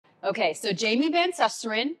Okay, so Jamie Van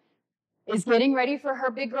Susteren is getting ready for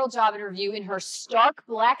her big girl job interview in her stark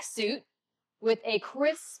black suit with a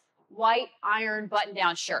crisp white iron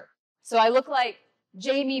button-down shirt. So I look like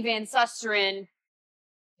Jamie Van Susteren,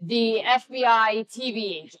 the FBI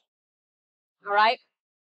TV agent. All right?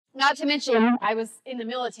 Not to mention, I was in the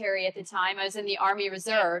military at the time. I was in the Army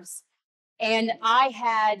Reserves, and I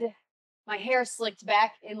had my hair slicked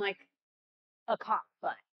back in like a cop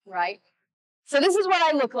bun, right? So this is what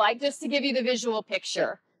I look like, just to give you the visual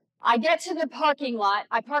picture. I get to the parking lot,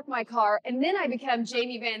 I park my car, and then I become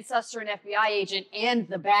Jamie Van Susteren, FBI agent, and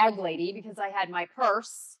the bag lady because I had my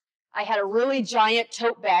purse. I had a really giant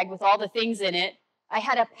tote bag with all the things in it. I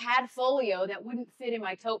had a pad folio that wouldn't fit in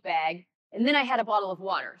my tote bag, and then I had a bottle of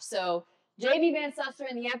water. So Jamie Van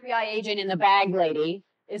Susteren, the FBI agent, and the bag lady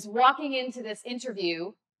is walking into this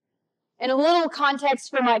interview. And a little context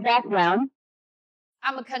for my background.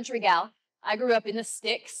 I'm a country gal. I grew up in the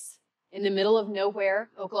sticks, in the middle of nowhere,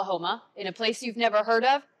 Oklahoma, in a place you've never heard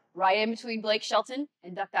of, right in between Blake Shelton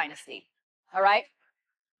and Duck Dynasty. All right?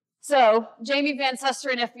 So, Jamie Van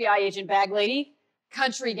Susteren, FBI agent, bag lady,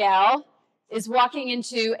 country gal, is walking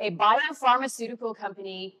into a biopharmaceutical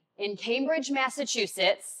company in Cambridge,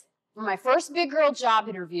 Massachusetts for my first big girl job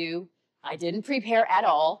interview. I didn't prepare at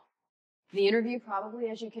all. The interview probably,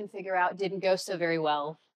 as you can figure out, didn't go so very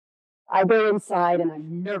well. I go inside and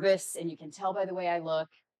I'm nervous, and you can tell by the way I look,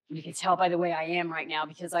 and you can tell by the way I am right now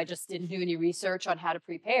because I just didn't do any research on how to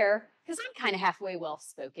prepare because I'm kind of halfway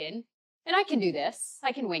well-spoken, and I can do this.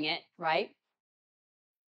 I can wing it, right?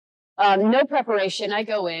 No preparation. I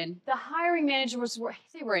go in. The hiring managers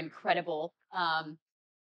they were incredible.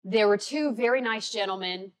 There were two very nice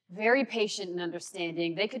gentlemen, very patient and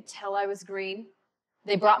understanding. They could tell I was green.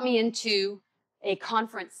 They brought me into a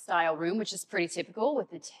conference-style room, which is pretty typical with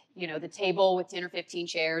the table with 10 or 15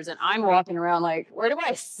 chairs, and I'm walking around like, where do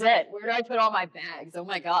I sit? Where do I put all my bags? Oh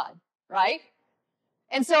my God, right?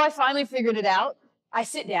 And so I finally figured it out. I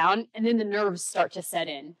sit down, and then the nerves start to set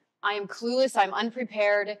in. I am clueless. I'm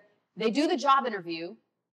unprepared. They do the job interview.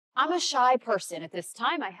 I'm a shy person at this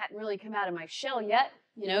time. I hadn't really come out of my shell yet.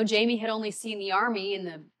 You know, Jamie had only seen the Army in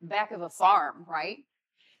the back of a farm, right?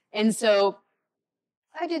 And so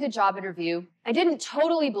I do the job interview. I didn't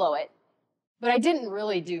totally blow it, but I didn't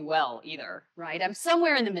really do well either, right? I'm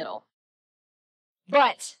somewhere in the middle.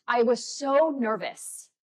 But I was so nervous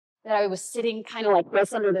that I was sitting kind of like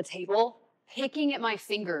this under the table, picking at my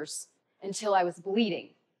fingers until I was bleeding.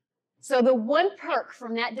 So the one perk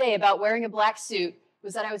from that day about wearing a black suit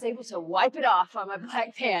was that I was able to wipe it off on my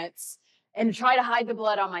black pants and try to hide the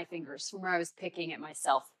blood on my fingers from where I was picking at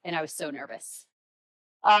myself, and I was so nervous.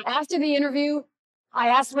 After the interview, I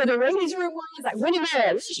asked where the ladies' room was. I went in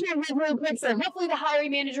there, real quick, so hopefully the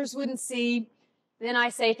hiring managers wouldn't see. Then I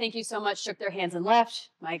say thank you so much, shook their hands and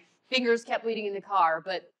left. My fingers kept bleeding in the car,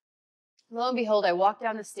 but lo and behold, I walked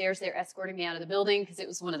down the stairs. They were escorting me out of the building because it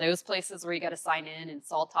was one of those places where you got to sign in and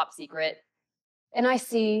it's all top secret. And I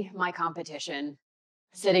see my competition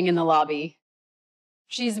sitting in the lobby.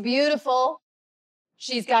 She's beautiful.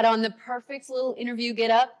 She's got on the perfect little interview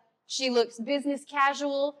getup. She looks business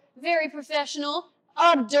casual, very professional,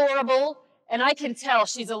 adorable, and I can tell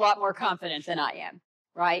she's a lot more confident than I am,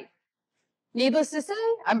 right? Needless to say,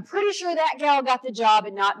 I'm pretty sure that gal got the job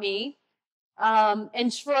and not me.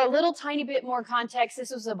 And for a little tiny bit more context,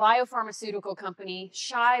 this was a biopharmaceutical company.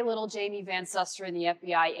 Shy little Jamie Van Susteren, the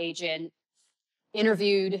FBI agent,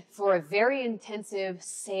 interviewed for a very intensive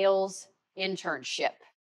sales internship.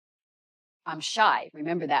 I'm shy,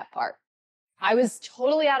 remember that part. I was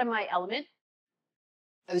totally out of my element.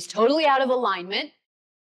 I was totally out of alignment,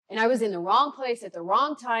 and I was in the wrong place at the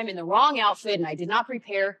wrong time in the wrong outfit, and I did not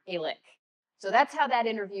prepare a lick. So that's how that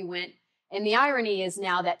interview went. And the irony is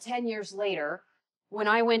now that 10 years later, when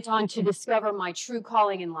I went on to discover my true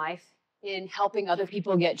calling in life in helping other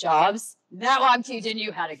people get jobs, now I'm teaching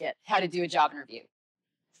you how to do a job interview.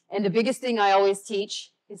 And the biggest thing I always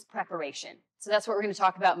teach is preparation. So that's what we're going to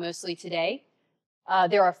talk about mostly today.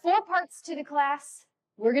 There are 4 parts to the class.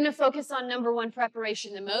 We're going to focus on number 1,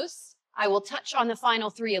 preparation, the most. I will touch on the final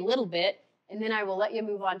 3 a little bit, and then I will let you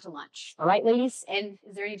move on to lunch. All right, ladies? And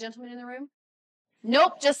is there any gentlemen in the room?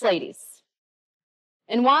 Nope, just ladies.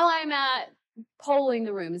 And while I'm polling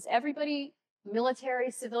the room, is everybody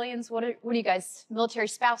military, civilians? What are you guys, military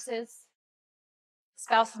spouses?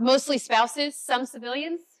 Mostly spouses, some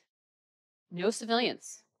civilians? No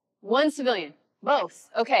civilians. 1 civilian. Both.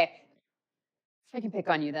 Okay. I can pick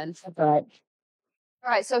on you then. That's all right.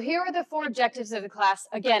 All right, so here are the 4 objectives of the class.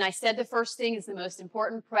 Again, I said the first thing is the most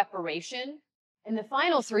important, preparation. And the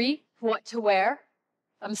final 3, what to wear.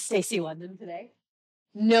 I'm Stacy London today.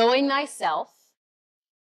 Knowing thyself.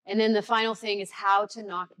 And then the final thing is how to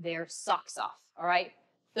knock their socks off, all right?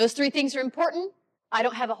 Those 3 things are important. I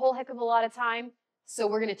don't have a whole heck of a lot of time, so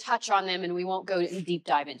we're going to touch on them and we won't go in deep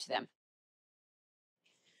dive into them.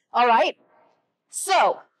 All right,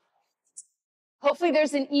 so hopefully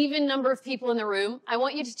there's an even number of people in the room. I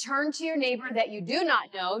want you to turn to your neighbor that you do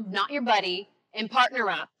not know, not your buddy, and partner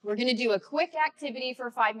up. We're going to do a quick activity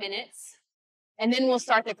for 5 minutes, and then we'll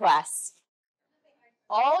start the class.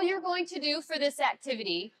 All you're going to do for this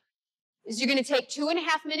activity is you're going to take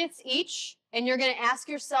 2.5 minutes each, and you're going to ask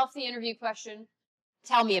yourself the interview question,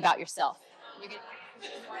 tell me about yourself. You're gonna...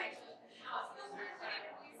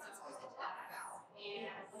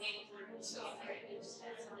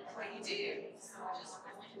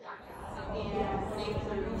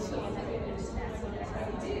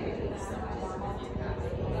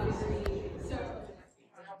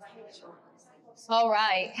 All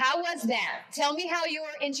right, how was that? Tell me how your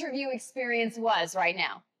interview experience was right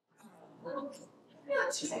now.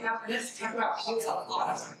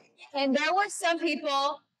 And there were some people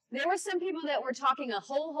that were talking a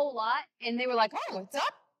whole lot, and they were like, oh, what's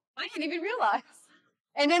up? I didn't even realize.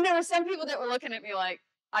 And then there were some people that were looking at me like,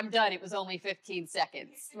 I'm done. It was only 15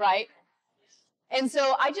 seconds, right? And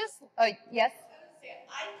so I just, yes?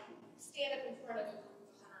 I stand up in front of a group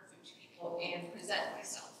of 150 people and present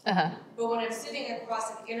myself. Uh-huh. But when I'm sitting across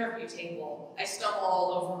an interview table, I stumble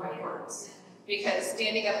all over my words. Because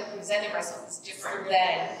standing up and presenting myself is different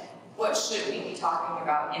than what should we be talking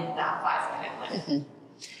about in that 5-minute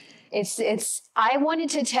limit. I wanted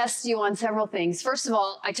to test you on several things. First of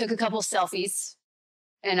all, I took a couple selfies,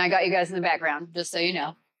 and I got you guys in the background, just so you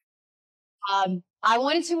know. I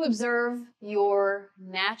wanted to observe your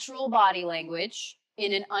natural body language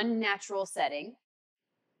in an unnatural setting.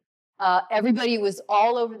 Everybody was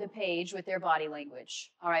all over the page with their body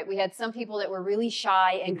language. All right, we had some people that were really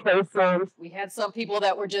shy and close. We had some people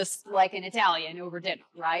that were just like an Italian over dinner,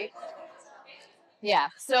 right? Yeah,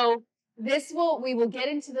 so we will get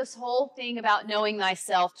into this whole thing about knowing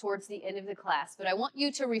thyself towards the end of the class, but I want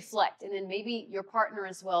you to reflect, and then maybe your partner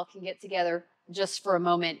as well can get together just for a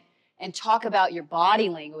moment and talk about your body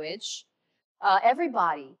language.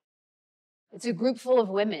 Everybody, it's a group full of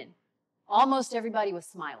women. Almost everybody was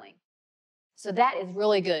smiling. So that is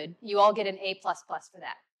really good. You all get an A++ for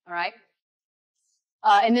that, all right?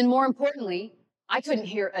 And then more importantly, I couldn't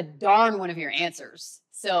hear a darn one of your answers.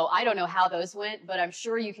 So I don't know how those went, but I'm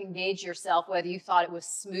sure you can gauge yourself whether you thought it was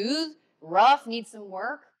smooth, rough, needs some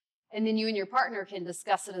work, and then you and your partner can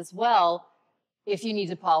discuss it as well if you need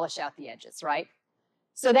to polish out the edges, right?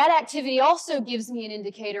 So that activity also gives me an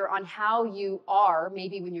indicator on how you are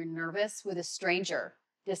maybe when you're nervous with a stranger.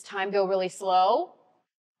 Does time go really slow?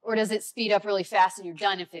 Or does it speed up really fast and you're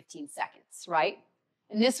done in 15 seconds, right?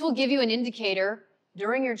 And this will give you an indicator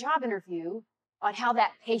during your job interview on how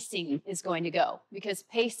that pacing is going to go. Because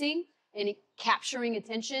pacing and capturing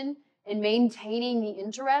attention and maintaining the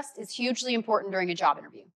interest is hugely important during a job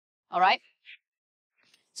interview, all right?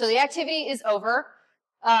 So the activity is over.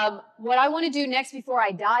 What I want to do next before I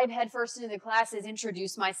dive headfirst into the class is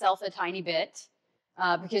introduce myself a tiny bit.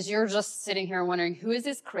 Because you're just sitting here wondering, who is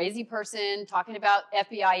this crazy person talking about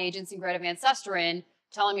FBI agents and Greta Van Susteren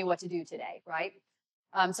telling me what to do today, right?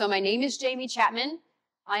 So my name is Jamie Chapman.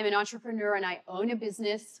 I'm an entrepreneur and I own a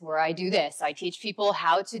business where I do this. I teach people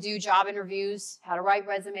how to do job interviews, how to write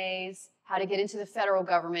resumes, how to get into the federal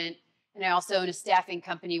government, and I also own a staffing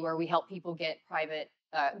company where we help people get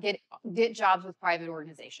get jobs with private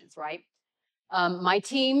organizations, right? My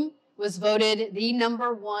team was voted the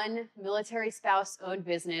 #1 military spouse-owned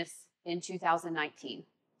business in 2019.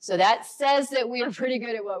 So that says that we are pretty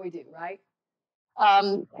good at what we do, right?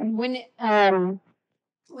 When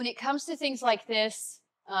it comes to things like this,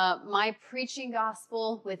 my preaching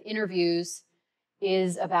gospel with interviews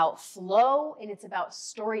is about flow and it's about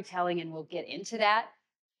storytelling, and we'll get into that.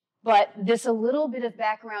 But this a little bit of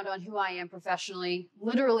background on who I am professionally.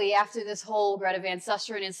 Literally after this whole Greta Van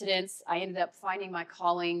Susteren incident, I ended up finding my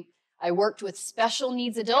calling. I worked with special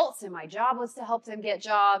needs adults, and my job was to help them get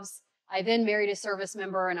jobs. I then married a service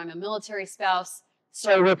member, and I'm a military spouse.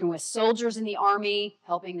 Started working with soldiers in the Army,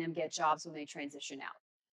 helping them get jobs when they transition out.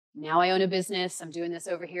 Now I own a business. I'm doing this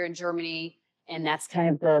over here in Germany, and that's kind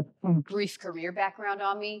of the brief career background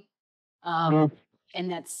on me. And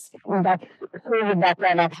that's the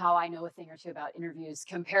background of how I know a thing or two about interviews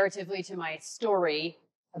comparatively to my story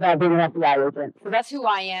about being an FBI agent. So that's who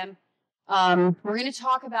I am. We're going to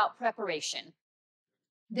talk about preparation.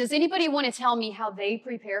 Does anybody want to tell me how they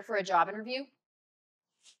prepare for a job interview?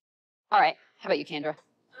 All right. How about you, Kendra?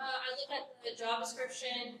 I look at the job description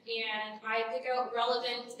and I pick out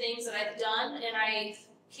relevant things that I've done and I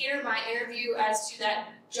cater my interview as to that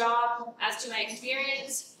job, as to my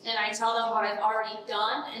experience, and I tell them what I've already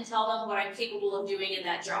done and tell them what I'm capable of doing in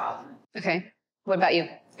that job. Okay. What about you?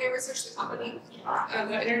 I research the company that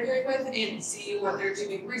I'm interviewing with and see what they're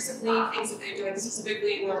doing recently, things that they're doing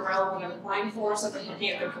specifically in the realm that I'm applying for. So they're looking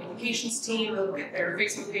at their communications team, they'll look at their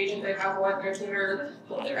Facebook page if they have one, their Twitter,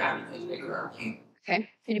 what they're advocating currently. Okay.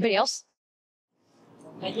 Anybody else?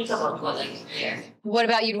 I think I'm on one. Yeah. What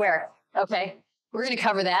about you'd wear? Okay. We're going to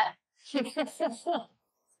cover that.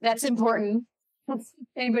 That's important.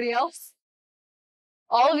 Anybody else?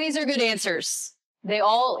 All of these are good answers. It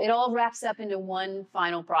all wraps up into one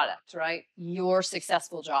final product, right? Your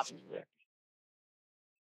successful job.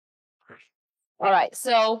 All right.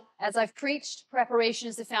 So as I've preached, preparation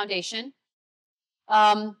is the foundation.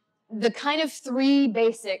 The kind of three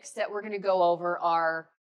basics that we're going to go over are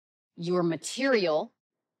your material,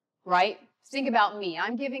 right? Think about me.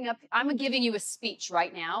 I'm giving you a speech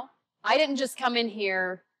right now. I didn't just come in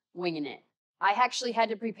here winging it. I actually had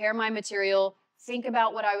to prepare my material, think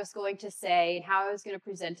about what I was going to say and how I was going to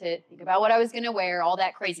present it, think about what I was going to wear, all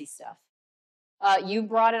that crazy stuff. You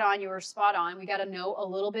brought it on, you were spot on. We got to know a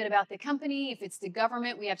little bit about the company. If it's the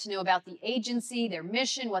government, we have to know about the agency, their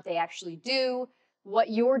mission, what they actually do, what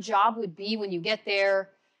your job would be when you get there.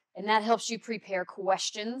 And that helps you prepare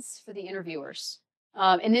questions for the interviewers.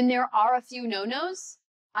 And then there are a few no-nos.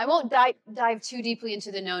 I won't dive too deeply into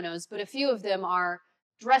the no-nos, but a few of them are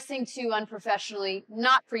dressing too unprofessionally,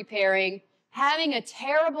 not preparing, having a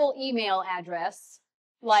terrible email address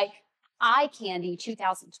like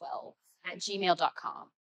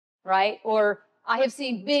iCandy2012@gmail.com, right? Or I have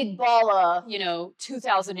seen Big Balla,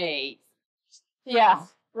 2008. Yeah,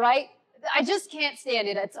 right? I just can't stand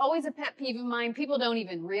it. It's always a pet peeve of mine. People don't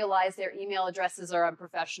even realize their email addresses are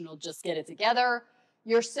unprofessional. Just get it together.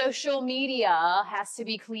 Your social media has to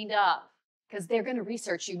be cleaned up because they're going to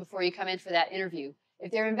research you before you come in for that interview.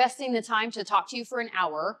 If they're investing the time to talk to you for an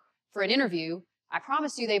hour for an interview, I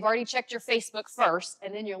promise you they've already checked your Facebook first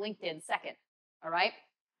and then your LinkedIn second, all right?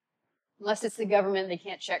 Unless it's the government, they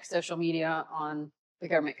can't check social media on the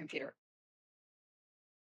government computer.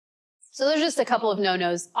 So there's just a couple of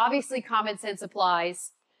no-nos. Obviously, common sense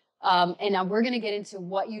applies. And now we're going to get into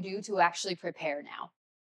what you do to actually prepare now.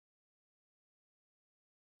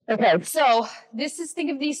 Okay, so think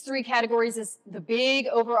of these three categories as the big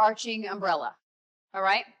overarching umbrella, all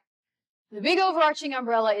right? The big overarching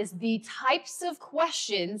umbrella is the types of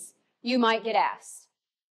questions you might get asked.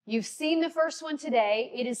 You've seen the first one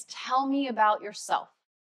today. It is tell me about yourself.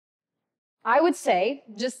 I would say,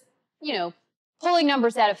 just, pulling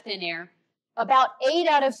numbers out of thin air, about 8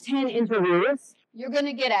 out of 10 interviews, you're going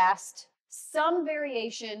to get asked some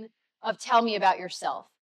variation of tell me about yourself.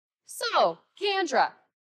 So, Kendra,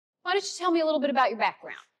 why don't you tell me a little bit about your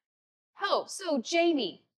background? Oh, so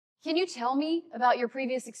Jamie, can you tell me about your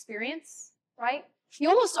previous experience, right? You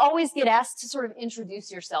almost always get asked to sort of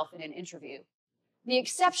introduce yourself in an interview. The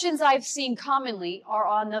exceptions I've seen commonly are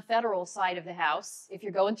on the federal side of the house. If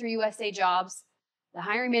you're going through USA Jobs, the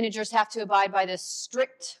hiring managers have to abide by this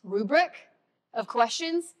strict rubric of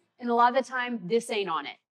questions, and a lot of the time, this ain't on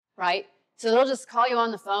it, right? So they'll just call you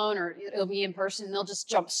on the phone, or it'll be in person, and they'll just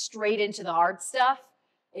jump straight into the hard stuff,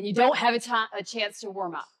 and you don't have a chance to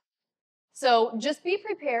warm up. So just be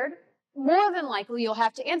prepared. More than likely, you'll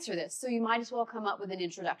have to answer this, so you might as well come up with an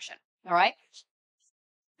introduction, all right?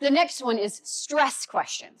 The next one is stress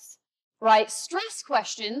questions, right? Stress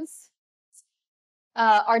questions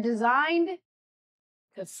are designed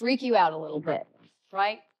to freak you out a little bit,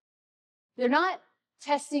 right? They're not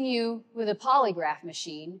testing you with a polygraph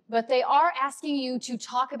machine, but they are asking you to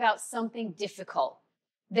talk about something difficult.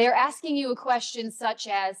 They're asking you a question such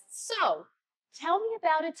as, so, tell me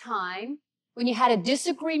about a time when you had a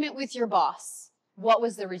disagreement with your boss. What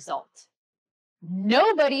was the result?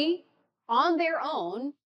 Nobody on their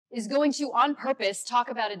own is going to, on purpose, talk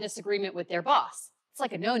about a disagreement with their boss. It's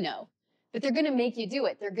like a no-no. But they're going to make you do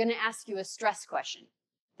it. They're going to ask you a stress question.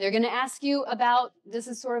 They're going to ask you about, this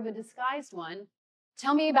is sort of a disguised one,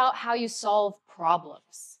 tell me about how you solve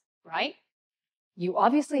problems, right? You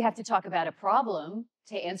obviously have to talk about a problem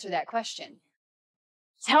to answer that question.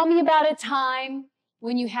 Tell me about a time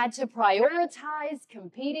when you had to prioritize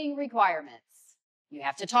competing requirements. You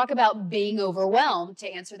have to talk about being overwhelmed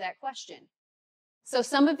to answer that question. So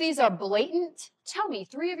some of these are blatant. Tell me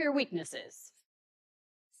 3 of your weaknesses.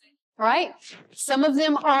 All right? Some of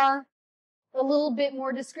them are a little bit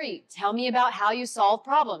more discreet. Tell me about how you solve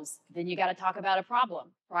problems. Then you got to talk about a problem,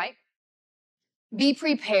 right? Be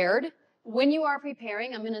prepared. When you are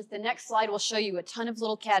preparing, the next slide will show you a ton of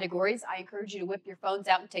little categories. I encourage you to whip your phones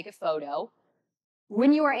out and take a photo.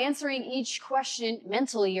 When you are answering each question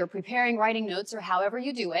mentally or preparing writing notes or however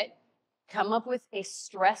you do it, come up with a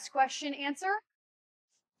stress question answer,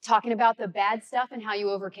 talking about the bad stuff and how you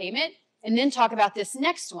overcame it, and then talk about this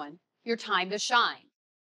next one, your time to shine.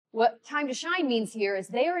 What time to shine means here is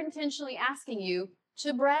they are intentionally asking you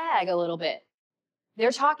to brag a little bit.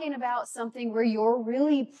 They're talking about something where you're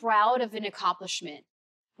really proud of an accomplishment,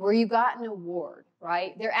 where you got an award,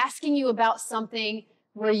 right? They're asking you about something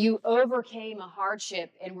where you overcame a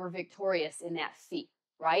hardship and were victorious in that feat,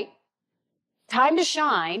 right? Time to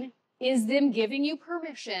shine is them giving you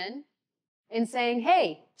permission and saying,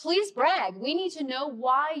 hey, please brag. We need to know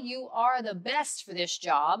why you are the best for this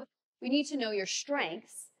job. We need to know your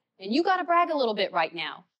strengths, and you got to brag a little bit right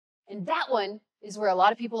now. And that one is where a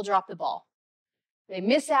lot of people drop the ball. They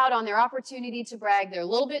miss out on their opportunity to brag. They're a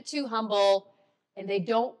little bit too humble, and they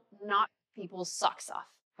don't knock people's socks off,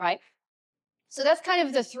 right? So that's kind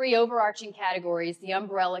of the three overarching categories, the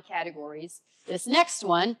umbrella categories. This next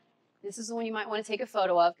one, this is the one you might want to take a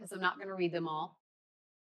photo of because I'm not going to read them all.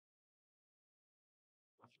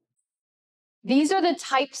 These are the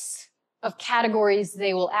types of categories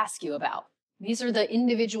they will ask you about. These are the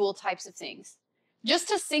individual types of things. Just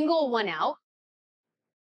to single one out,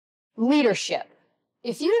 leadership.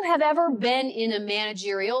 If you have ever been in a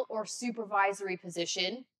managerial or supervisory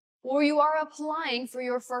position, or you are applying for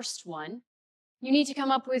your first one, you need to come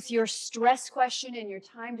up with your stress question and your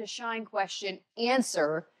time to shine question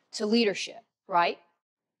answer to leadership, right?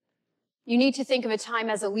 You need to think of a time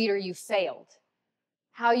as a leader you failed,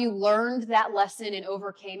 how you learned that lesson and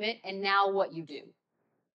overcame it, and now what you do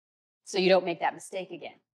so you don't make that mistake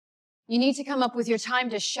again. You need to come up with your time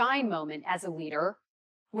to shine moment as a leader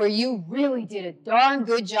where you really did a darn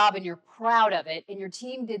good job and you're proud of it and your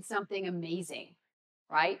team did something amazing,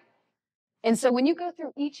 right? And so when you go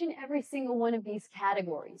through each and every single one of these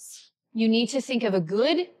categories, you need to think of a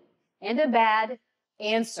good and a bad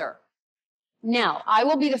answer. Now, I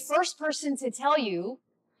will be the first person to tell you,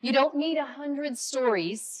 you don't need 100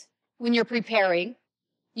 stories when you're preparing.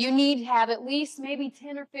 You need to have at least maybe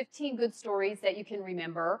 10 or 15 good stories that you can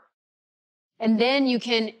remember. And then you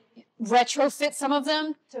can retrofit some of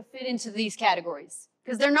them to fit into these categories.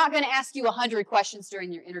 Because they're not going to ask you 100 questions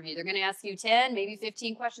during your interview. They're going to ask you 10, maybe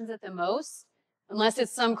 15 questions at the most, unless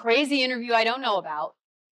it's some crazy interview I don't know about.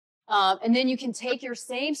 And then you can take your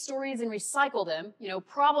same stories and recycle them. You know,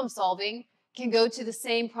 problem solving can go to the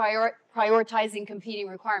same prioritizing competing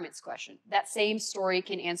requirements question. That same story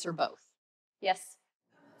can answer both. Yes?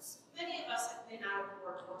 Many of us have been out of the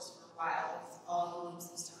workforce for a while with all the leaves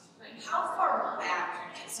and stuff. How far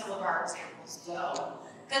back can some of our examples go?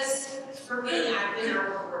 Because for me, I've been out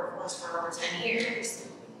of the workforce for over 10 years.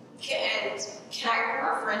 And can I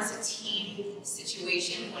reference a team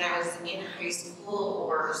situation when I was in high school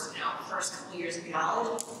or first couple years of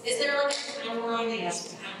college? Is there like a timeline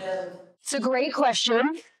that you kind of... It's a great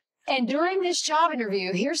question. And during this job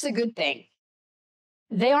interview, here's the good thing.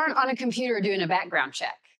 They aren't on a computer doing a background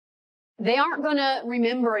check. They aren't going to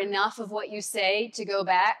remember enough of what you say to go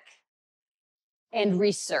back and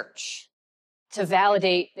research to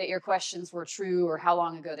validate that your questions were true or how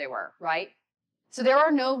long ago they were, right? So there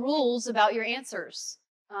are no rules about your answers.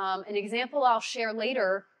 An example I'll share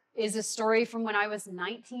later is a story from when I was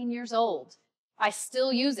 19 years old. I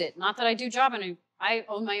still use it. Not that I do job interviews. I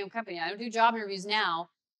own my own company. I don't do job interviews now,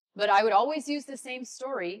 but I would always use the same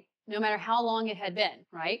story no matter how long it had been,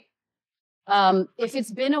 right? If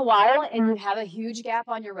it's been a while and you have a huge gap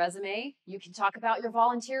on your resume, you can talk about your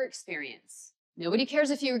volunteer experience. Nobody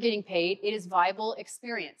cares if you were getting paid. It is viable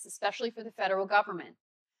experience, especially for the federal government.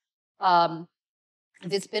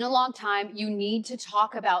 If it's been a long time, you need to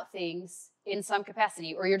talk about things in some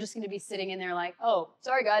capacity, or you're just going to be sitting in there like, oh,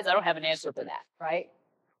 sorry guys, I don't have an answer for that, right?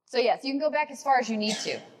 So yes, you can go back as far as you need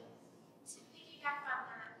to. To piggyback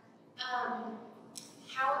on that,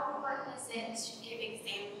 how important is it to give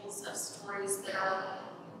examples of stories that are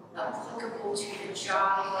applicable to your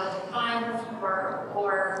job or the fund,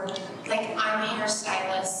 or like I'm a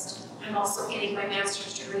hairstylist, I'm also getting my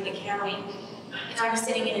master's degree in accounting, and I'm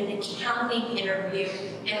sitting in an accounting interview,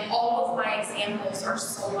 and all of my examples are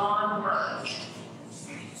salon work.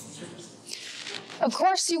 Of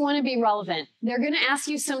course, you want to be relevant. They're going to ask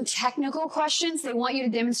you some technical questions. They want you to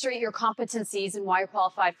demonstrate your competencies and why you're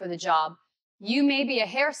qualified for the job. You may be a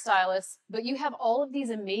hairstylist, but you have all of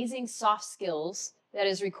these amazing soft skills that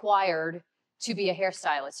is required to be a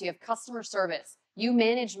hairstylist. You have customer service. You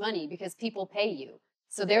manage money because people pay you.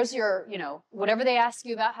 So there's your, whatever they ask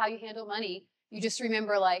you about how you handle money, you just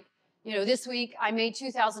remember like, this week I made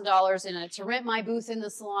 $2,000 and to rent my booth in the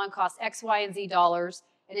salon cost X, Y, and Z dollars.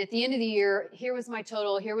 And at the end of the year, here was my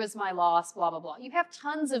total, here was my loss, blah, blah, blah. You have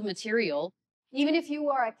tons of material. Even if you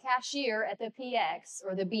are a cashier at the PX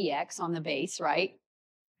or the BX on the base, right?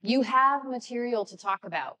 You have material to talk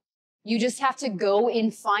about. You just have to go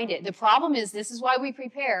and find it. The problem is, this is why we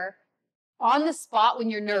prepare on the spot when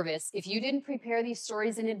you're nervous. If you didn't prepare these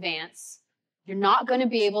stories in advance, you're not going to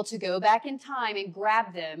be able to go back in time and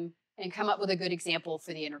grab them and come up with a good example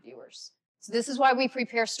for the interviewers. So this is why we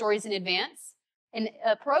prepare stories in advance. And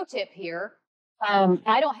a pro tip here,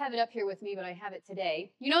 I don't have it up here with me, but I have it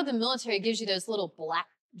today. You know, the military gives you those little black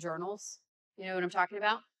journals. You know what I'm talking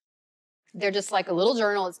about? They're just like a little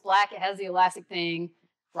journal. It's black. It has the elastic thing,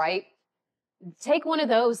 right? Take one of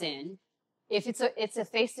those in. If it's a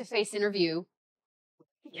face-to-face interview,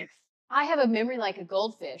 I have a memory like a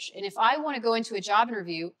goldfish. And if I want to go into a job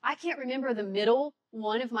interview, I can't remember the middle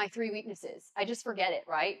one of my 3 weaknesses. I just forget it,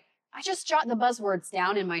 right? I just jot the buzzwords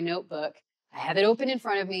down in my notebook. I have it open in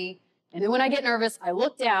front of me. And then when I get nervous, I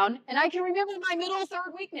look down and I can remember my middle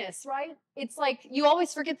third weakness, right? It's like you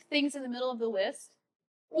always forget the things in the middle of the list.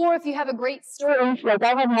 Or if you have a great story, like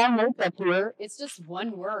I have my notes up here, it's just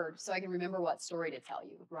one word so I can remember what story to tell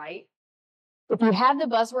you, right? If you have the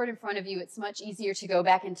buzzword in front of you, it's much easier to go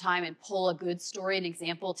back in time and pull a good story and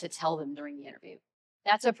example to tell them during the interview.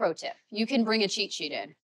 That's a pro tip. You can bring a cheat sheet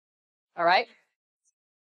in, all right?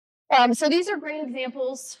 So these are great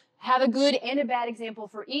examples. Have a good and a bad example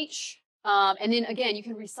for each. And then again, you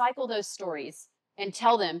can recycle those stories and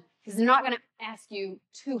tell them, because they're not going to ask you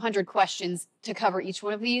 200 questions to cover each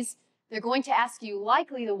one of these. They're going to ask you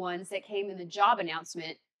likely the ones that came in the job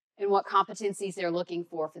announcement and what competencies they're looking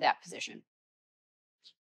for that position.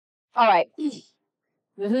 All right. This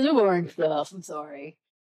is the boring stuff. I'm sorry.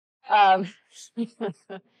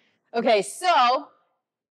 Okay, so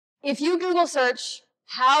if you Google search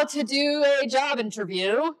how to do a job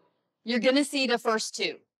interview, you're going to see the first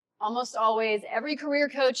two. Almost always, every career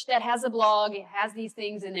coach that has a blog has these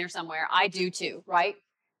things in there somewhere. I do too, right?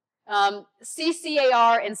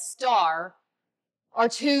 CCAR and STAR are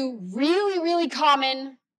two really, really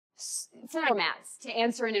common formats to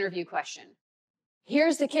answer an interview question.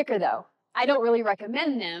 Here's the kicker, though. I don't really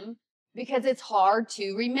recommend them because it's hard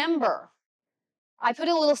to remember. I put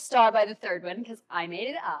a little star by the third one because I made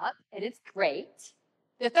it up, and it's great.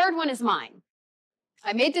 The third one is mine.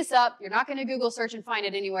 I made this up. You're not going to Google search and find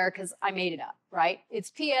it anywhere because I made it up, right?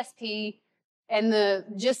 It's PSP, and the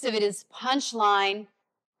gist of it is punchline,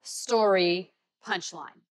 story,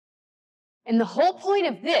 punchline. And the whole point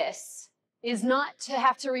of this is not to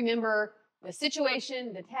have to remember the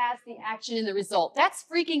situation, the task, the action, and the result. That's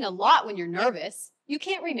freaking a lot when you're nervous. You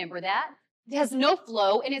can't remember that. It has no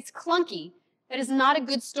flow, and it's clunky. That is not a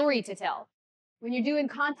good story to tell. When you're doing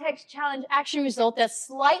context, challenge, action, result, that's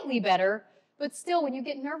slightly better. But still, when you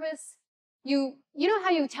get nervous, you know how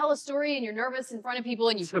you tell a story and you're nervous in front of people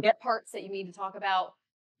and you forget parts that you need to talk about?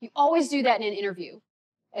 You always do that in an interview.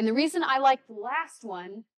 And the reason I like the last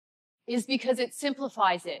one is because it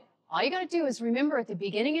simplifies it. All you got to do is remember at the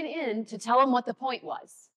beginning and end to tell them what the point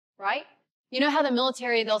was, right? You know how the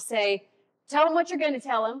military, they'll say, tell them what you're going to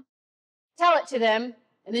tell them, tell it to them,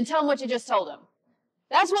 and then tell them what you just told them.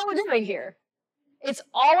 That's what we're doing here. It's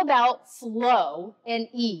all about flow and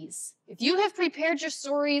ease. If you have prepared your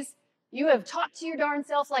stories, you have talked to your darn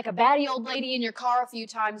self like a batty old lady in your car a few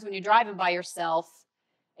times when you're driving by yourself,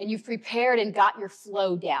 and you've prepared and got your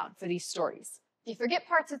flow down for these stories. If you forget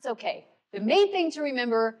parts, it's okay. The main thing to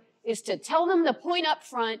remember is to tell them the point up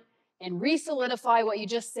front and re-solidify what you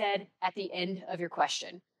just said at the end of your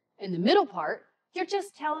question. In the middle part, you're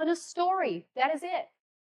just telling a story. That is it.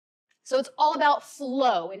 So it's all about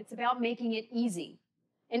flow, and it's about making it easy.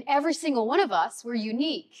 And every single one of us, we're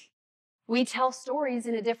unique. We tell stories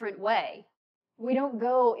in a different way. We don't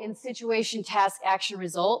go in situation, task, action,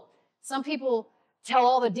 result. Some people tell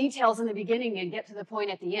all the details in the beginning and get to the point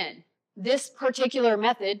at the end. This particular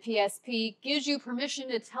method, PSP, gives you permission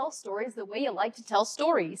to tell stories the way you like to tell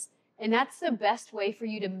stories. And that's the best way for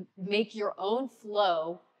you to make your own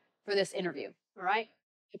flow for this interview, all right?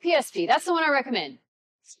 The PSP, that's the one I recommend.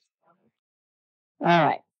 All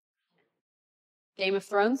right. Game of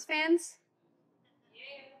Thrones fans?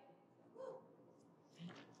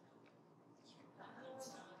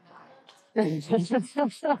 All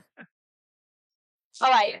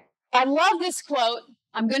right. I love this quote.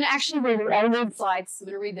 I'm going to actually read it. I read slides. I'm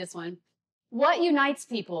going to read this one. What unites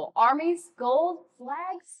people? Armies, gold,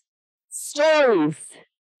 flags, stories.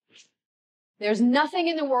 There's nothing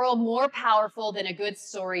in the world more powerful than a good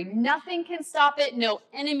story. Nothing can stop it. No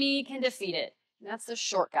enemy can defeat it. That's the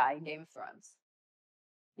short guy in Game of Thrones.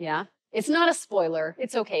 Yeah? It's not a spoiler.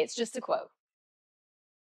 It's okay. It's just a quote.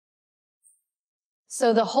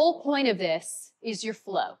 So the whole point of this is your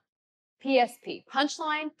flow. PSP,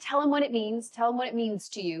 punchline, tell them what it means. Tell them what it means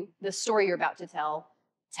to you, the story you're about to tell.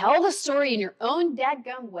 Tell the story in your own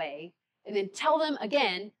dadgum way, and then tell them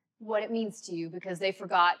again what it means to you because they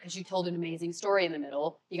forgot because you told an amazing story in the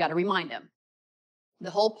middle. You got to remind them.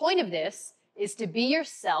 The whole point of this is to be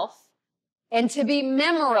yourself and to be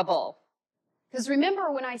memorable. Because remember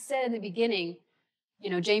when I said in the beginning,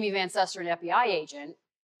 Jamie Van Suster, an FBI agent,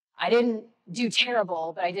 I didn't do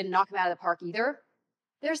terrible, but I didn't knock him out of the park either.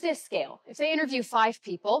 There's this scale. If they interview 5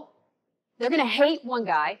 people, they're going to hate one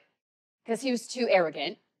guy because he was too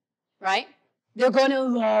arrogant, right? They're going to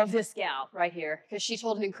love this gal right here because she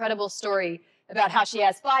told an incredible story about how she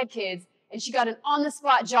has 5 kids and she got an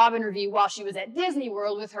on-the-spot job interview while she was at Disney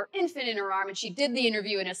World with her infant in her arm, and she did the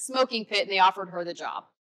interview in a smoking pit and they offered her the job.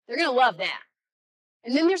 They're going to love that.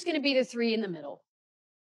 And then there's going to be the 3 in the middle.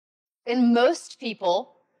 And most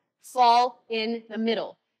people fall in the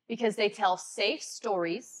middle because they tell safe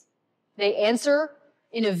stories, they answer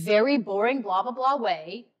in a very boring blah, blah, blah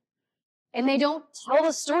way, and they don't tell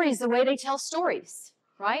the stories the way they tell stories,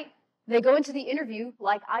 right? They go into the interview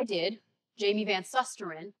like I did, Jamie Van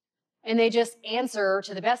Susteren, and they just answer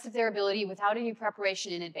to the best of their ability without any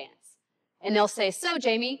preparation in advance. And they'll say, so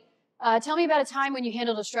Jamie, tell me about a time when you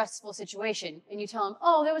handled a stressful situation. And you tell them,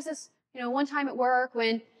 oh, there was this, one time at work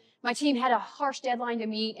when my team had a harsh deadline to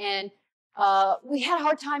meet and we had a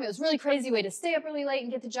hard time. It was a really crazy way to stay up really late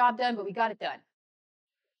and get the job done, but we got it done.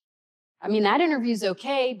 I mean, that interview's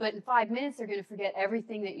okay, but in 5 minutes, they're going to forget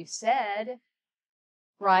everything that you said,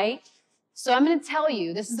 right? So I'm going to tell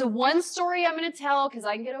you, this is the one story I'm going to tell because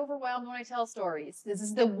I can get overwhelmed when I tell stories. This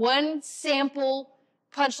is the one sample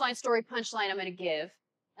punchline I'm going to give.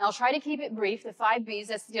 And I'll try to keep it brief. The 5 B's,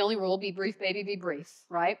 that's the only rule. Be brief, baby, be brief,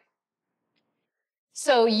 right?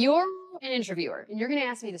 So you're an interviewer, and you're going to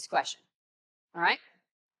ask me this question, all right?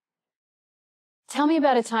 Tell me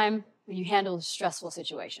about a time when you handled a stressful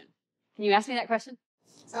situation. Can you ask me that question?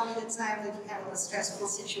 Tell me the time that you handled a stressful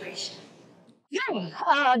situation.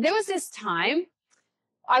 Yeah. There was this time,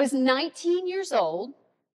 I was 19 years old.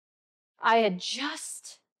 I had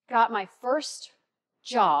just got my first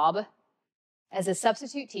job as a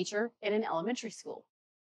substitute teacher in an elementary school.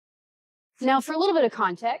 Now, for a little bit of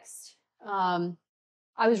context,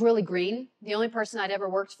 I was really green. The only person I'd ever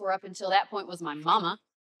worked for up until that point was my mama,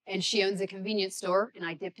 and she owns a convenience store, and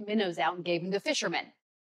I dipped minnows out and gave them to fishermen.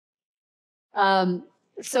 So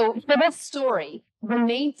for this story, the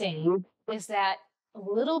main thing is that a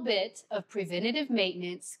little bit of preventative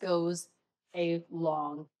maintenance goes a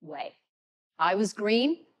long way. I was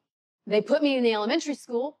green. They put me in the elementary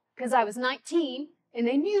school because I was 19, and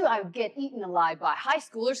they knew I would get eaten alive by high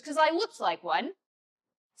schoolers because I looked like one.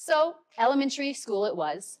 So elementary school it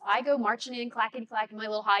was. I go marching in, clackety-clack in my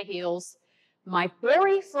little high heels. My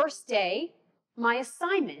very first day, my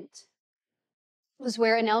assignment was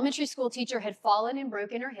where an elementary school teacher had fallen and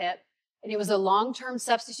broken her hip, and it was a long-term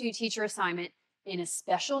substitute teacher assignment in a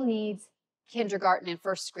special needs kindergarten and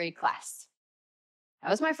first grade class. That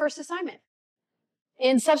was my first assignment.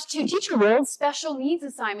 In substitute teacher world, special needs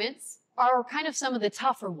assignments are kind of some of the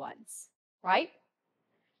tougher ones, right?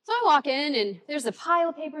 So I walk in, and there's a pile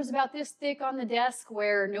of papers about this thick on the desk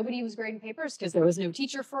where nobody was grading papers because there was no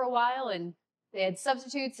teacher for a while, and they had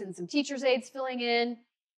substitutes and some teacher's aides filling in.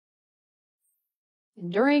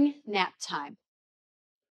 And during nap time,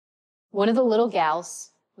 one of the little gals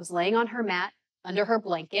was laying on her mat under her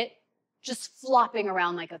blanket, just flopping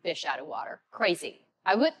around like a fish out of water. Crazy.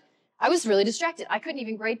 I was really distracted. I couldn't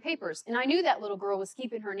even grade papers, and I knew that little girl was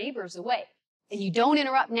keeping her neighbors away. And you don't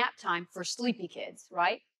interrupt nap time for sleepy kids,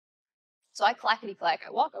 right? So I clackety-clack. I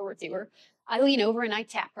walk over to her. I lean over and I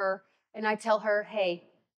tap her, and I tell her, hey,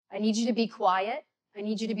 I need you to be quiet. I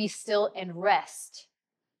need you to be still and rest,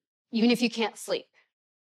 even if you can't sleep.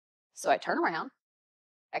 So I turn around.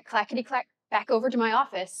 I clackety-clack back over to my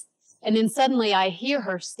office, and then suddenly I hear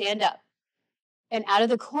her stand up. And out of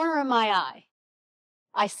the corner of my eye,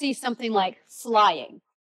 I see something like flying.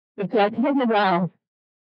 And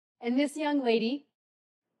this young lady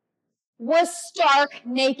was stark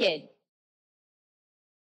naked.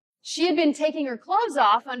 She had been taking her clothes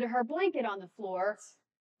off under her blanket on the floor.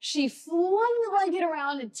 She flung the blanket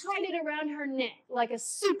around and tied it around her neck like a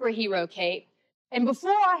superhero cape. And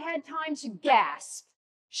before I had time to gasp,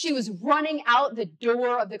 she was running out the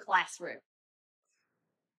door of the classroom.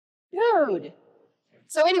 Dude.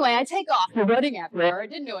 So anyway, I take off. I'm running after her. I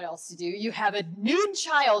didn't know what else to do. You have a nude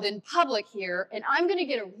child in public here, and I'm going to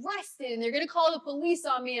get arrested, and they're going to call the police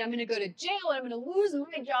on me, and I'm going to go to jail, and I'm going to lose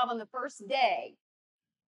my job on the first day.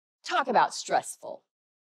 Talk about stressful.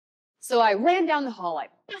 So I ran down the hall. I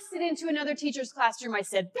busted into another teacher's classroom. I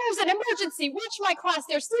said, "There's an emergency. Watch my class.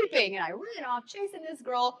 They're sleeping." And I ran off chasing this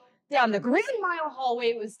girl down the Green Mile hallway.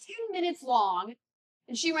 It was 10 minutes long,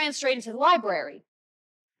 and she ran straight into the library.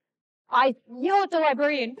 I yelled at the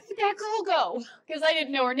librarian, "Where'd that girl go?" Because I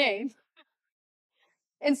didn't know her name.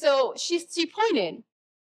 And so she pointed.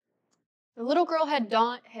 The little girl had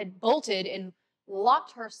bolted and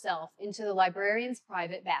locked herself into the librarian's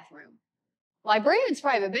private bathroom. Librarian's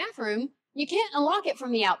private bathroom, you can't unlock it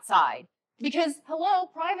from the outside because, hello,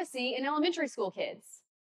 privacy in elementary school kids.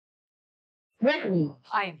 I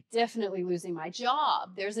am definitely losing my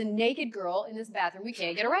job. There's a naked girl in this bathroom. We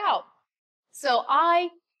can't get her out. So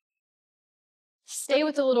I stay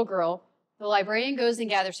with the little girl. The librarian goes and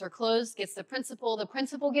gathers her clothes, gets the principal. The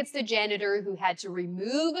principal gets the janitor who had to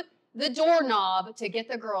remove the doorknob to get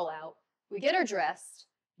the girl out. We get her dressed.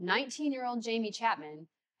 19-year-old Jamie Chapman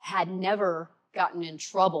had never gotten in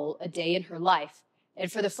trouble a day in her life.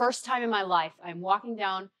 And for the first time in my life, I'm walking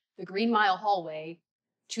down the Green Mile hallway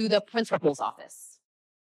to the principal's office.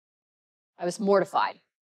 I was mortified.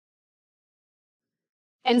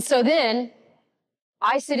 And so then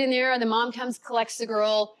I sit in there, and the mom comes, collects the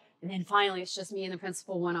girl, and then finally it's just me and the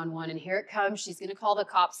principal one-on-one, and here it comes. She's going to call the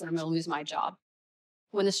cops, and I'm going to lose my job.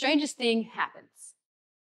 When the strangest thing happens,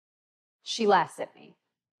 she laughs at me.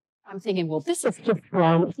 I'm thinking, well, this is just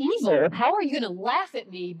from evil. How are you going to laugh at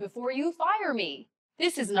me before you fire me?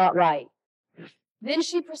 This is not right. Then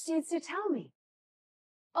she proceeds to tell me,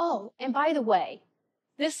 "Oh, and by the way,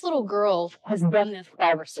 this little girl has done this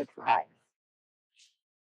 5 or 6 times."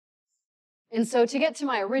 And so to get to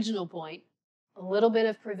my original point, a little bit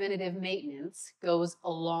of preventative maintenance goes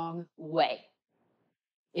a long way.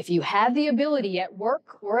 If you have the ability at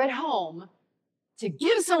work or at home to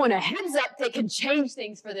give someone a heads up that can change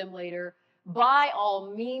things for them later, by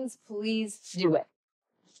all means, please do it.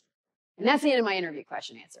 And that's the end of my interview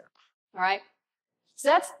question answer. All right?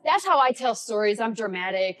 So that's how I tell stories. I'm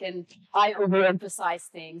dramatic and I overemphasize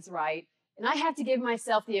things, right? And I have to give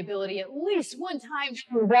myself the ability at least one time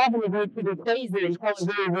to elaborate to be crazy and tell a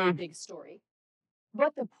very, very big story.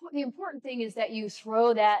 But the important thing is that you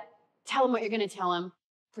tell them what you're going to tell them.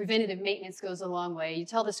 Preventative maintenance goes a long way. You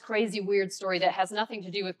tell this crazy, weird story that has nothing to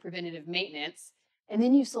do with preventative maintenance, and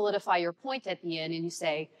then you solidify your point at the end and you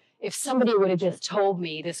say, if somebody would have just told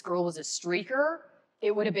me this girl was a streaker,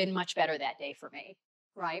 it would have been much better that day for me,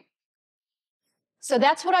 right? So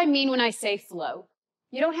that's what I mean when I say flow.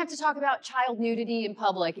 You don't have to talk about child nudity in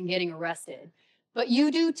public and getting arrested, but you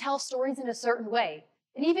do tell stories in a certain way.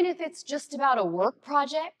 And even if it's just about a work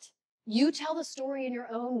project, you tell the story in your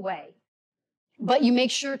own way. But you make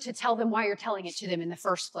sure to tell them why you're telling it to them in the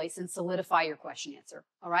first place and solidify your question answer,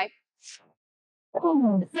 all right? So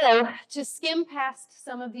to skim past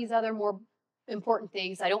some of these other more important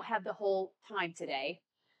things, I don't have the whole time today.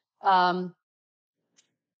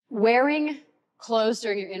 Wearing clothes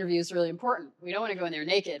during your interview is really important. We don't want to go in there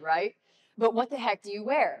naked, right? But what the heck do you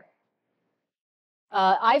wear?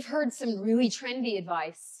 I've heard some really trendy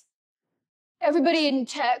advice. Everybody in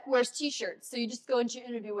tech wears t-shirts, so you just go into your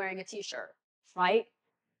interview wearing a t-shirt, right?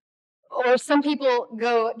 Or some people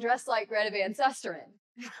go dressed like Greta Van Susteren.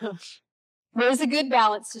 There's a good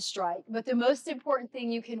balance to strike, but the most important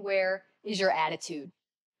thing you can wear is your attitude,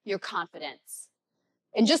 your confidence.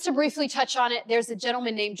 And just to briefly touch on it, there's a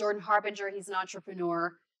gentleman named Jordan Harbinger. He's an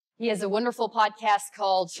entrepreneur. He has a wonderful podcast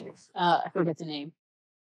called, I forget the name,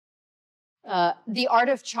 The Art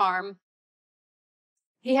of Charm.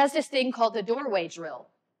 He has this thing called the doorway drill,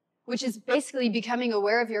 which is basically becoming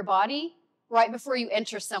aware of your body right before you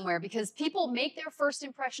enter somewhere, because people make their first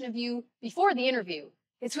impression of you before the interview.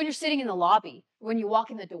 It's when you're sitting in the lobby, when you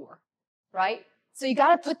walk in the door, right? So you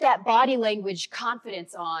got to put that body language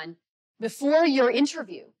confidence on before your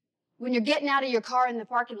interview. When you're getting out of your car in the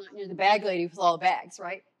parking lot and you're the bag lady with all the bags,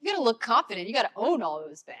 right? You got to look confident. You got to own all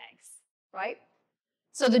those bags, right?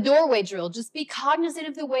 So the doorway drill, just be cognizant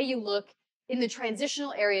of the way you look in the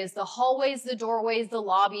transitional areas, the hallways, the doorways, the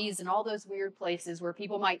lobbies, and all those weird places where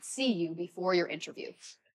people might see you before your interview,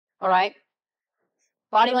 all right?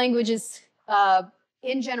 Body language is,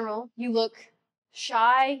 in general, you look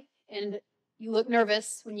shy and you look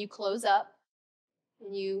nervous when you close up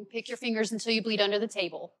and you pick your fingers until you bleed under the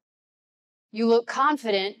table. You look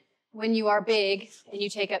confident when you are big and you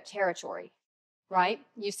take up territory, right?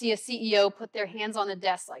 You see a CEO put their hands on the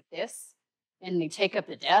desk like this and they take up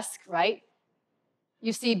the desk, right?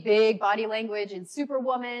 You see big body language in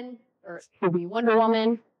Superwoman or Wonder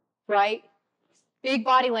Woman, right? Big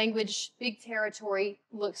body language, big territory,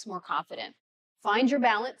 looks more confident. Find your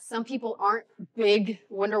balance. Some people aren't big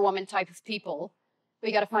Wonder Woman type of people, but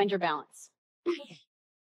you got to find your balance.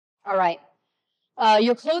 All right.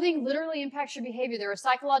 Your clothing literally impacts your behavior. There are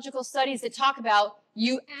psychological studies that talk about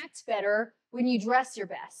you act better when you dress your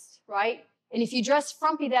best, right? And if you dress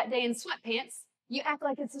frumpy that day in sweatpants, you act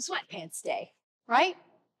like it's a sweatpants day, right?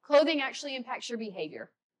 Clothing actually impacts your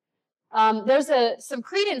behavior. There's some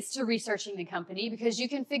credence to researching the company because you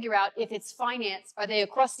can figure out if it's finance, are they a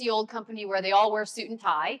crusty old company where they all wear suit and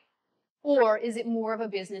tie, or is it more of a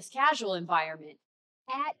business casual environment?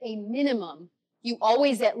 At a minimum, you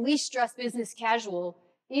always at least dress business casual,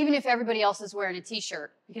 even if everybody else is wearing a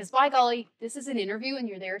t-shirt, because by golly, this is an interview and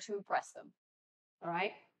you're there to impress them, all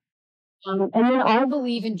right? And then I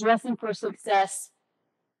believe in dressing for success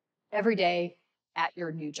every day at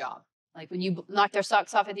your new job. Like when you knock their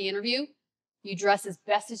socks off at the interview, you dress as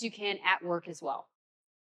best as you can at work as well.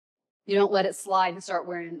 You don't let it slide and start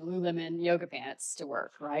wearing Lululemon yoga pants to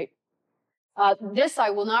work, right? This I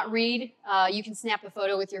will not read. You can snap a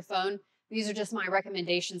photo with your phone. These are just my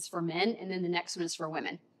recommendations for men, and then the next one is for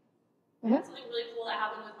women. That's something really cool that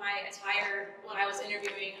happened with my attire when I was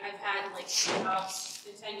interviewing. I've had like 2 jobs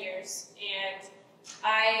in 10 years, and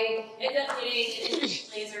I ended up getting an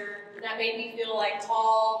blazer that made me feel like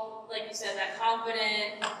tall, like you said, that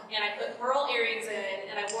confident, and I put pearl earrings in,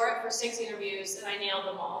 and I wore it for 6 interviews, and I nailed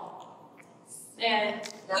them all. And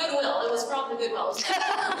Goodwill, it was from the Goodwill. It was a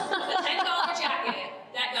 $10 jacket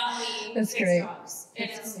that got me That's 6 great. jobs. And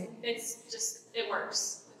it's just, it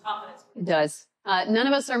works. The confidence. It does. None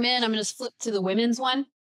of us are men. I'm going to flip to the women's one.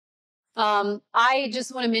 I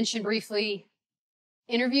just want to mention briefly,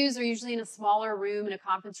 interviews are usually in a smaller room, in a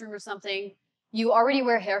conference room or something. You already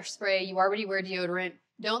wear hairspray. You already wear deodorant.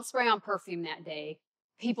 Don't spray on perfume that day.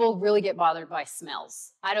 People really get bothered by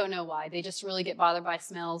smells. I don't know why. They just really get bothered by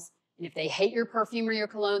smells. And if they hate your perfume or your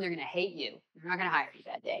cologne, they're going to hate you. They're not going to hire you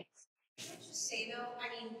that day. Can I just say though,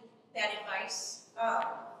 I mean, that advice,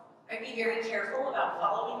 I'd be very careful about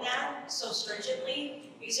following that so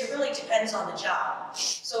stringently because it really depends on the job.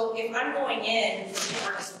 So if I'm going in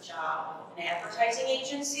for a job with an advertising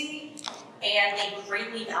agency and they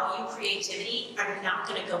greatly value creativity, I'm not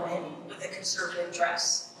going to go in with a conservative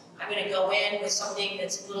dress. I'm going to go in with something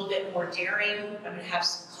that's a little bit more daring. I'm going to have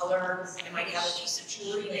some color. I might have a piece of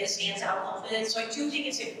jewelry that stands out a little bit. So I do think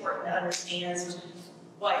it's important to understand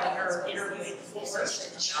what you're interviewing for in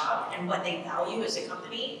the job and what they value as a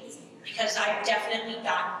company. Because I've definitely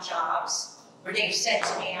gotten jobs where they've said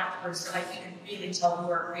to me afterwards that you can really tell you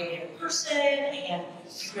were a creative person and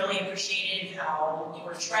you really appreciated how you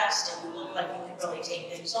were dressed and you looked like you could really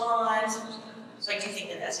take things on. So I do think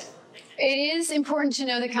that that's important. It is important to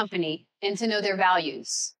know the company and to know their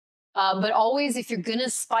values. But always, if you're going to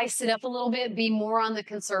spice it up a little bit, be more on the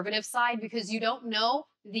conservative side because you don't know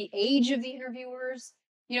the age of the interviewers.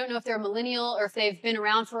 You don't know if they're a millennial or if they've been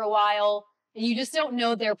around for a while. And you just don't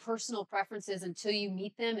know their personal preferences until you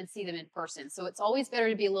meet them and see them in person. So it's always better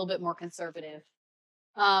to be a little bit more conservative.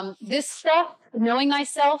 This stuff, knowing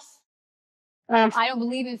thyself, I don't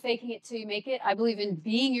believe in faking it till you make it. I believe in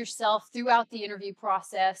being yourself throughout the interview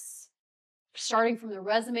process, starting from the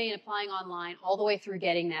resume and applying online all the way through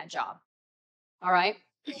getting that job. All right?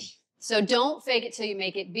 So don't fake it till you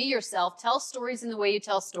make it. Be yourself. Tell stories in the way you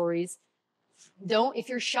tell stories. If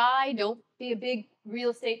you're shy, don't be a big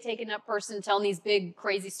real estate taken up person telling these big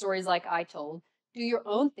crazy stories like I told. Do your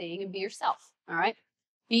own thing and be yourself. All right?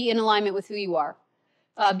 Be in alignment with who you are.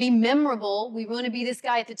 Be memorable. We want to be this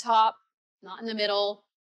guy at the top, not in the middle.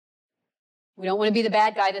 We don't want to be the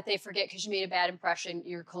bad guy that they forget because you made a bad impression.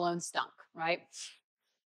 Your cologne stunk, right?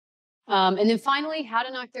 And then finally, how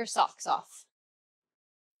to knock their socks off.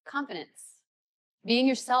 Confidence. Being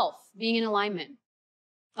yourself. Being in alignment.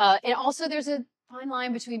 And also there's a fine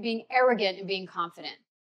line between being arrogant and being confident.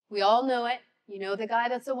 We all know it. You know the guy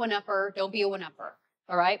that's a one-upper. Don't be a one-upper.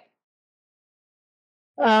 All right?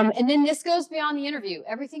 And then this goes beyond the interview.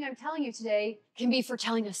 Everything I'm telling you today can be for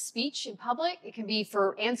telling a speech in public. It can be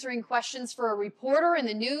for answering questions for a reporter in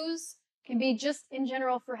the news. It can be just in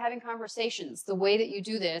general for having conversations. The way that you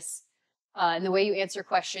do this and the way you answer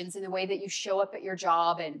questions and the way that you show up at your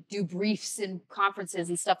job and do briefs and conferences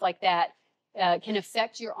and stuff like that can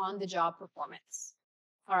affect your on-the-job performance.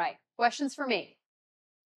 All right. Questions for me?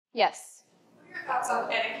 Yes. What are your thoughts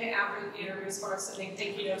on etiquette after the interview as far as sending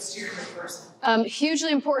thank you notes to your person?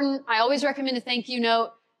 Hugely important. I always recommend a thank you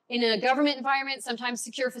note. In a government environment, sometimes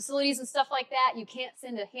secure facilities and stuff like that, you can't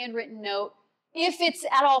send a handwritten note. If it's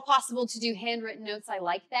at all possible to do handwritten notes, I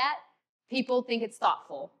like that. People think it's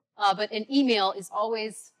thoughtful. But an email is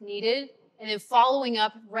always needed. And then following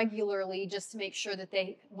up regularly just to make sure that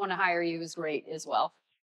they want to hire you is great as well.